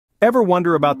Ever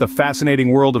wonder about the fascinating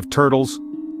world of turtles?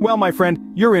 Well, my friend,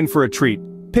 you're in for a treat.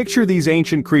 Picture these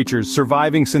ancient creatures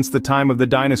surviving since the time of the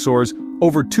dinosaurs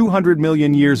over 200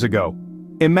 million years ago.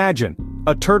 Imagine,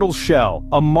 a turtle's shell,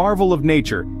 a marvel of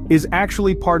nature, is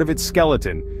actually part of its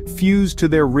skeleton, fused to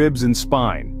their ribs and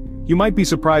spine. You might be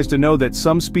surprised to know that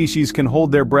some species can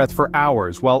hold their breath for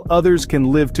hours while others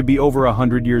can live to be over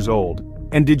 100 years old.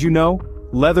 And did you know?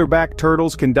 Leatherback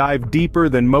turtles can dive deeper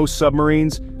than most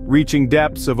submarines, reaching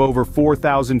depths of over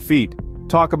 4,000 feet.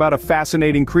 Talk about a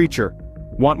fascinating creature.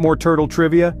 Want more turtle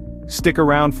trivia? Stick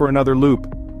around for another loop.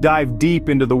 Dive deep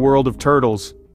into the world of turtles.